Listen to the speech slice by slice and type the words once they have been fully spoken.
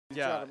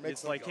Yeah,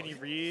 it's like, can he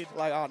read?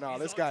 Like, oh no,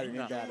 this guy ain't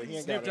got it. He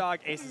ain't Snoop got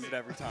Dogg aces it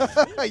every time.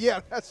 it.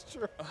 Yeah, that's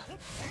true.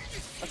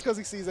 That's because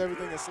he sees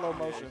everything in slow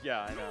motion.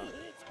 Yeah, I know.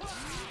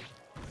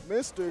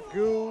 Mr.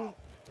 Goo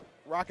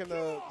rocking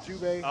the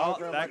Jubei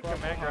hologram. That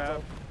command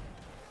grab.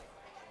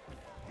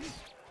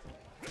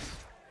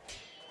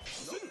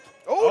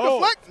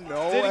 Oh, deflect!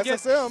 No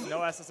SSM. No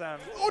SSM.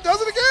 Oh,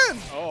 does it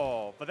again!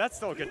 Oh, but that's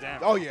still a good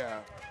damage. Oh, yeah.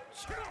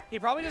 He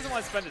probably doesn't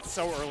want to spend it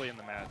so early in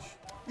the match.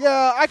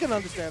 Yeah, I can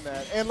understand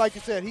that. And like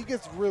you said, he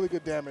gets really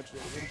good damage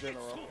in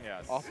general.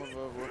 Yes. Off of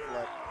a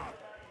reflect.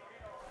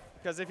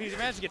 Because if he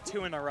managed to get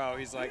 2 in a row,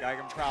 he's like, I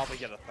can probably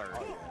get a third.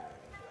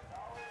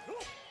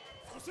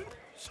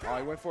 Oh,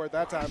 he went for it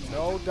that time.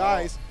 No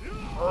dice.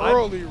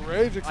 Early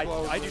rage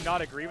explosion. I do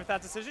not agree with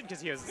that decision because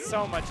he was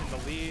so much in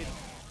the lead.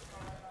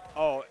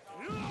 Oh,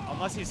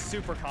 unless he's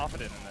super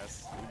confident in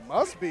this. He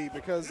must be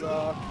because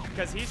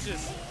he's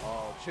just...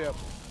 Oh, chip.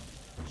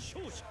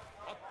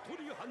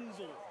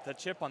 The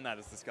chip on that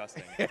is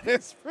disgusting.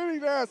 It's pretty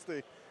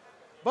nasty.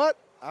 But,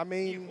 I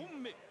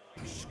mean,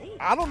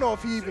 I don't know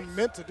if he even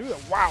meant to do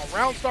that. Wow,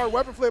 round start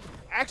weapon flip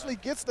actually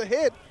gets the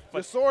hit.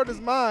 The sword is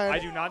mine. I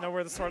do not know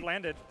where the sword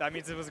landed. That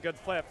means it was a good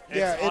flip.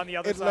 Yeah, it's on the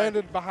other it side.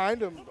 landed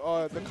behind him.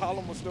 The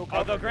column was still covered.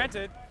 Although,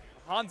 granted,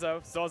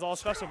 Hanzo still has all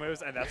special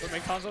moves, and that's what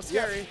makes Hanzo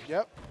scary.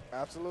 Yep,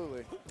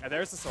 absolutely. And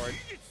there's the sword.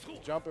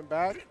 Jumping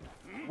back,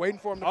 waiting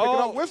for him to pick it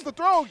up. With the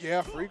throw.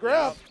 Yeah, free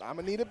grab. Yep. I'm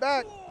going to need it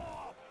back.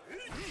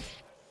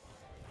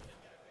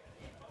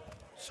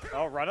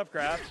 Oh, run up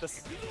grab.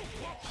 This.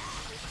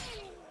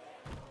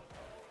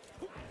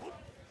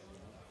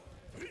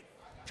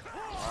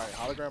 All right,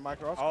 hologram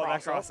micro. Oh,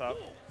 that cross up.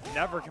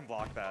 Never can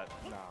block that.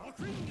 No,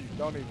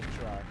 don't even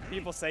try.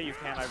 People say you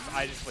can.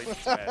 I just played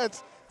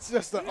this It's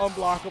just an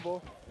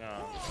unblockable.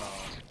 No.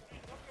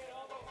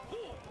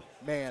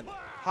 Man,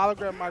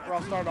 hologram micro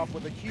started off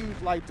with a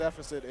huge life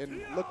deficit,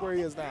 and look where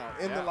he is now,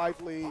 in the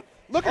life lead.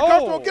 Look at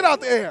comfortable. Get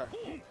out the air.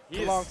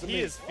 He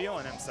is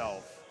feeling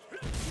himself.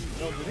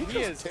 No, he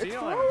is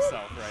feeling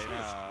himself right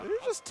now. Did he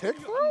just tick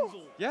throw?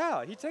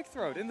 Yeah, he tick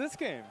throwed in this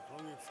game.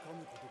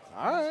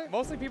 All right.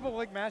 Mostly people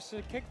like mash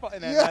the kick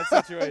button in that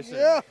situation.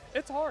 Yeah.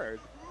 It's hard.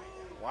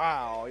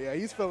 Wow. Yeah,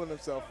 he's feeling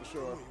himself for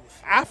sure.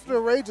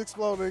 After rage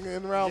exploding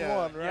in round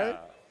 1, right?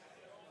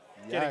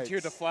 Yeah. Getting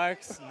 2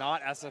 deflects,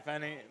 not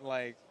SFNing,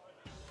 like.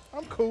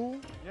 I'm cool.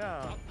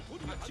 Yeah.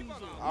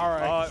 All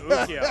right.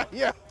 Ukyo.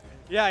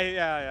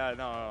 Yeah.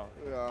 No.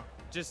 Yeah.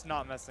 Just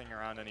not messing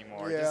around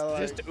anymore. Yeah,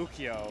 just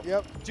Ukyo.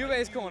 Yep.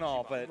 Jubei's cool and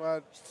all, but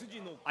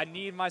I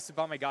need my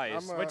Tsubame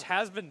Geist, which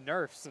has been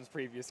nerfed since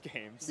previous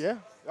games. Yeah.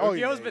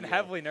 Ukyo's been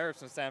heavily nerfed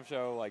since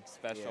SamSho like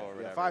special or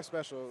whatever. Yeah, 5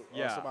 special.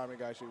 Tsubame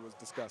Geist was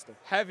disgusting.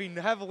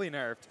 Heavily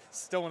nerfed.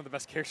 Still one of the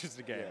best characters in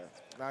the game.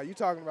 Yeah. Now you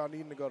talking about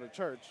needing to go to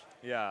church.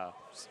 Yeah.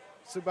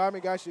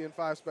 Tsubame Gaishi in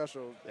 5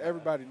 special.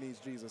 Everybody needs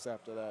Jesus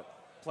after that.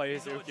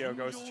 Plays Ukyo,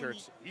 goes to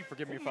church.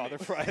 Forgive me, Father,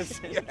 for I have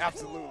sinned. Yeah,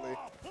 absolutely.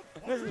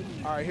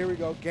 All right, here we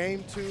go.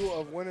 Game 2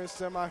 of winners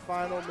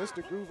semifinal.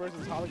 Mr. Goo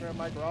versus Hologram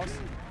Mike Ross.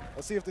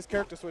 Let's see if this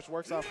character switch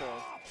works out for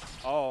him.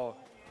 Oh,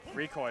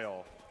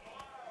 recoil.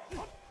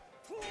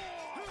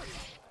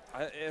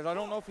 I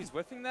don't know if he's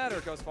whiffing that or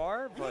it goes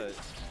far, but.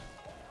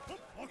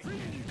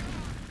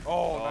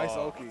 Oh, nice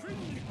Oki.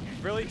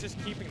 Really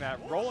just keeping that,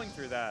 rolling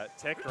through that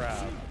tick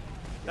grab.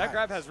 That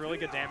grab has really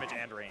good damage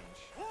and range.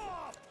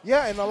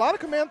 Yeah, and a lot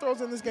of command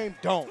throws in this game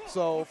don't.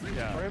 So for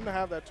him to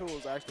have that tool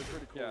is actually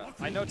pretty cool. Yeah,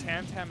 I know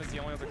Tam is the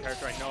only other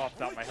character I know off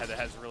the top of my head that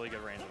has really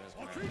good range in his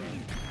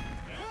command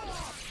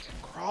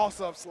throw.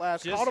 Cross-up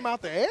slash. Caught him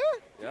out the air?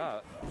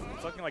 Yeah,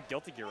 it's looking like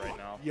Guilty Gear right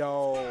now.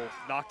 Yo.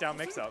 Knockdown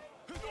mix-up.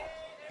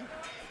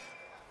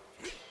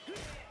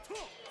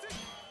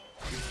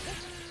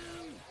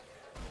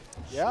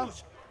 Yeah.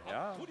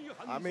 Yeah.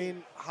 I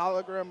mean,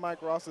 Hologram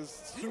Mike Ross is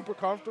super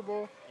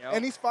comfortable,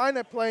 and he's fine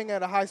at playing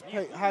at a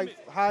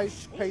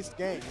high-paced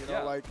game. You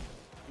know, like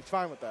he's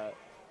fine with that.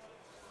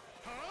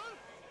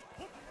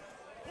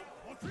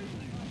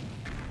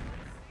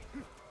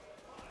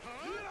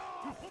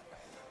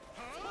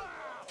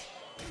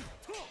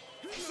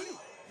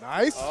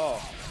 Nice.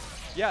 Oh.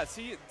 Yeah,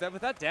 see,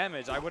 with that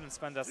damage, I wouldn't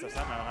spend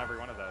SSM on every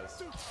one of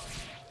those.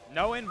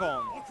 No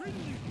invuln.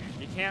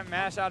 You can't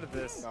mash out of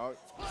this. No,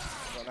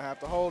 you're gonna have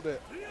to hold it.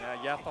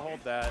 Yeah, you have to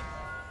hold that.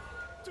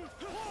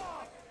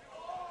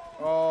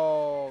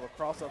 Oh, the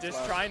cross-up Just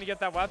slash. trying to get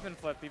that weapon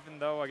flip, even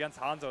though against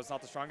Hanzo it's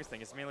not the strongest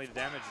thing. It's mainly the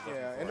damage.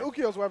 Yeah, and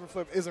Ukyo's weapon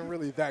flip isn't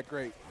really that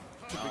great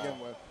to begin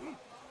with.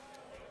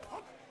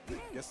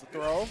 Gets the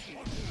throw.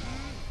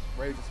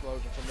 Rage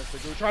explosion from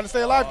Mr. Goo. Trying to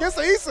stay alive. Gets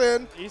the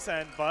Isen.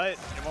 Isen, but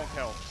it won't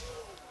kill.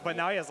 But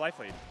now he has life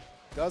lead.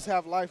 Does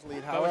have life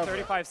lead, however. With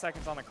 35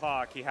 seconds on the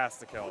clock, he has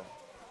to kill.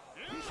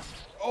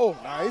 Oh,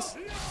 nice.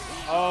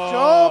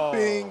 Oh.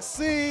 Jumping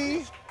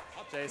C.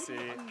 JC.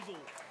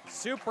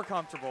 Super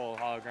comfortable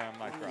hologram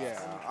Mike Ross.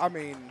 Yeah, I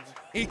mean,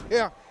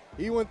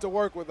 he went to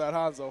work with that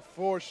Hanzo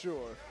for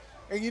sure.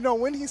 And you know,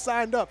 when he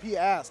signed up, he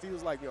asked, he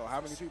was like, yo, how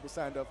many people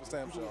signed up for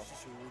SamSho?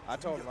 I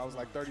told him, I was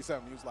like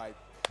 37. He was like,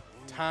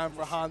 time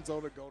for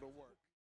Hanzo to go to work.